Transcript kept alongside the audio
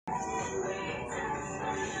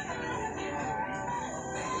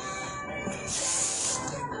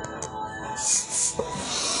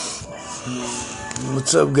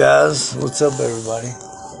What's up, guys? What's up, everybody?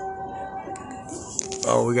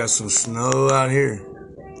 Oh, we got some snow out here.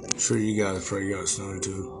 I'm sure you guys probably got snow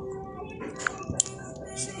too.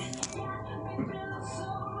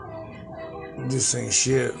 This ain't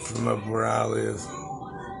shit from up where I live.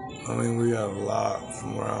 I mean, we got a lot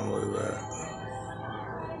from where I live at.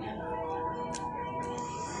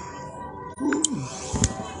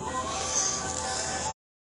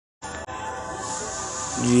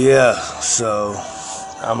 Yeah, so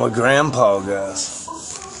I'm a grandpa, guys.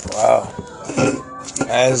 Wow.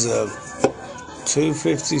 As of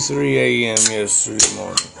 2:53 a.m. yesterday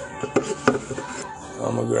morning,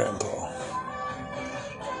 I'm a grandpa.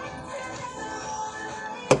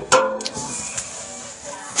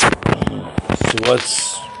 So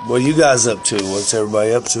what you guys up to? What's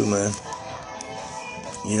everybody up to, man?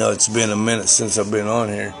 You know, it's been a minute since I've been on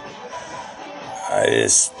here.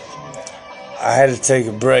 I had to take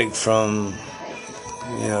a break from,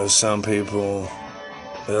 some people.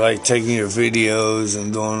 They like taking your videos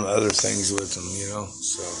and doing other things with them,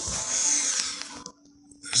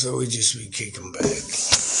 So we just be kicking back,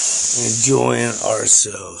 enjoying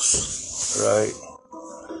ourselves, right?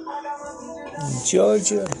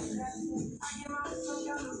 Georgia,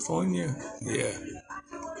 California, yeah,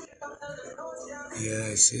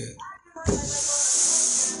 that's it.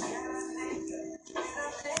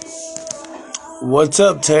 What's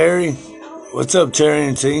up, Terry? What's up, Terry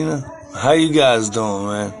and Tina? How you guys doing,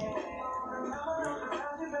 man?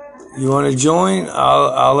 You want to join?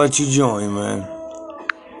 I'll let you join, man.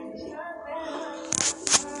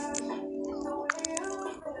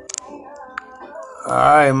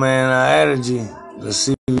 Alright, man, I added you. Let's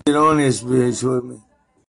see if you get on this bitch with me.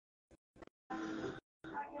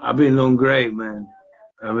 I've been doing great, man.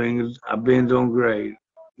 I've been doing great.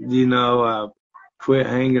 I quit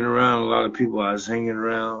hanging around a lot of people I was hanging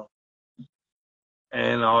around.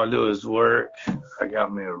 And all I do is work. I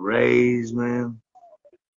got me a raise, man.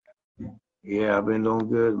 Yeah, I've been doing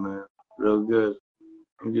good, man. Real good.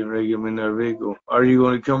 I'm getting ready to get me another vehicle. Are you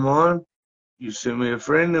going to come on? You sent me a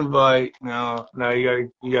friend invite. Now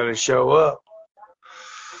you gotta show up.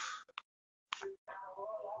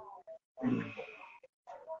 You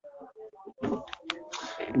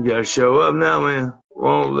gotta show up now, man.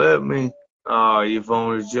 Won't let me. Oh, your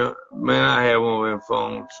phone is junk. Man, I had one of them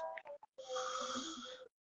phones.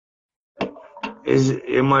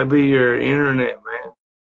 It might be your internet,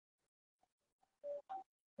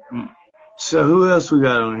 man. So who else we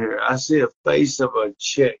got on here? I see a face of a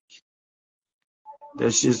chick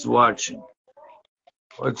that's just watching.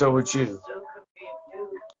 What's up with you?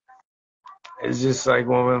 Is this like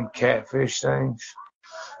one of them catfish things?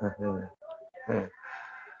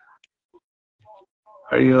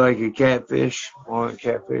 Are you like a catfish? One of the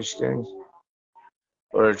catfish things?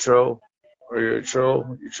 Or a troll? Are you a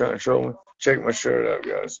troll? You trying to troll me? Check my shirt out,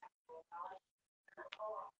 guys.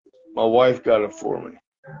 My wife got it for me.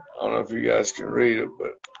 I don't know if you guys can read it,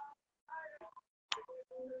 but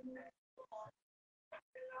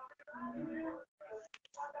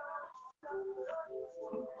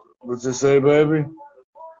what's it say, baby?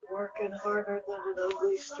 Working harder than an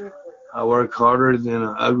ugly stripper. I work harder than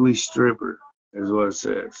an ugly stripper, is what it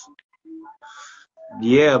says.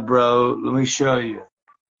 Yeah, bro. Let me show you.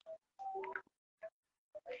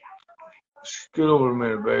 Scoot over a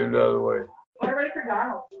minute, baby, the other way. We're ready for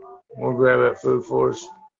Donald. Wanna grab that food for us?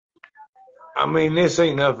 I mean, this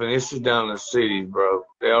ain't nothing. This is down in the city, bro.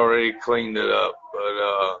 They already cleaned it up,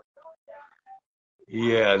 but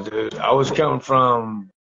yeah, dude. I was coming from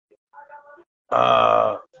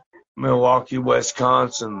Milwaukee,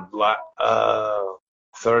 Wisconsin,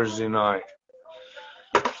 Thursday night,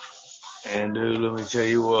 and dude, let me tell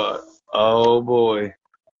you what. Oh boy,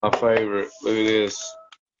 my favorite. Look at this.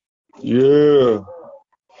 Yeah.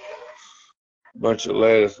 Bunch of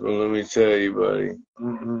lettuce, but let me tell you, buddy.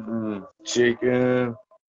 Chicken,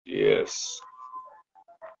 yes.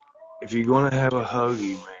 If you're gonna have a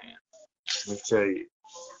hoagie, man, let me tell you,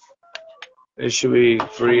 this should be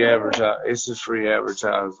free advertising. This is free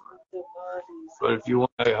advertising. But if you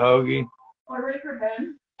want a hoagie,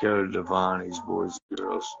 go to Devani's, boys and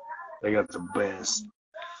girls. They got the best.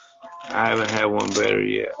 I haven't had one better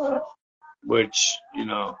yet. Which,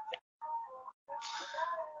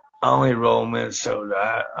 I only roll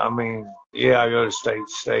Minnesota. I mean, yeah, I go to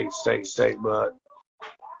state, but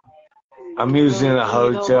I'm usually in a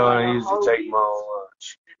hotel and I usually take my own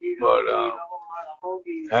lunch. But,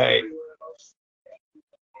 hey,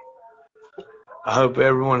 I hope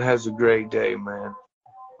everyone has a great day, man.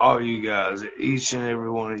 All you guys, each and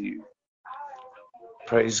every one of you.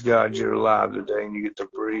 Praise God you're alive today and you get to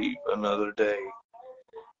breathe another day.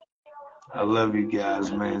 I love you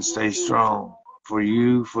guys, man. Stay strong. For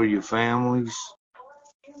you, for your families.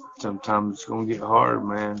 Sometimes it's going to get hard,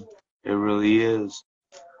 man. It really is.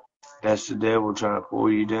 That's the devil trying to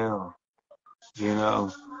pull you down, you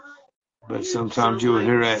know. But sometimes you'll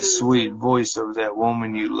hear that sweet voice of that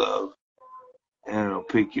woman you love, and it'll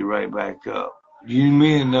pick you right back up. You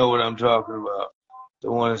men know what I'm talking about.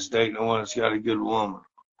 The one that's dating the one that's got a good woman.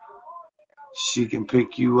 She can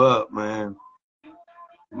pick you up, man.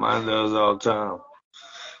 Mine does all the time.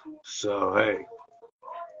 So, hey,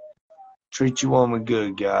 treat your woman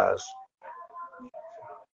good, guys.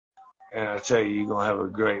 And I tell you, you're going to have a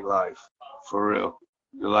great life. For real.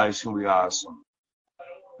 Your life's going to be awesome.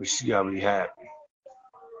 But you got to be happy.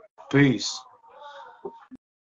 Peace.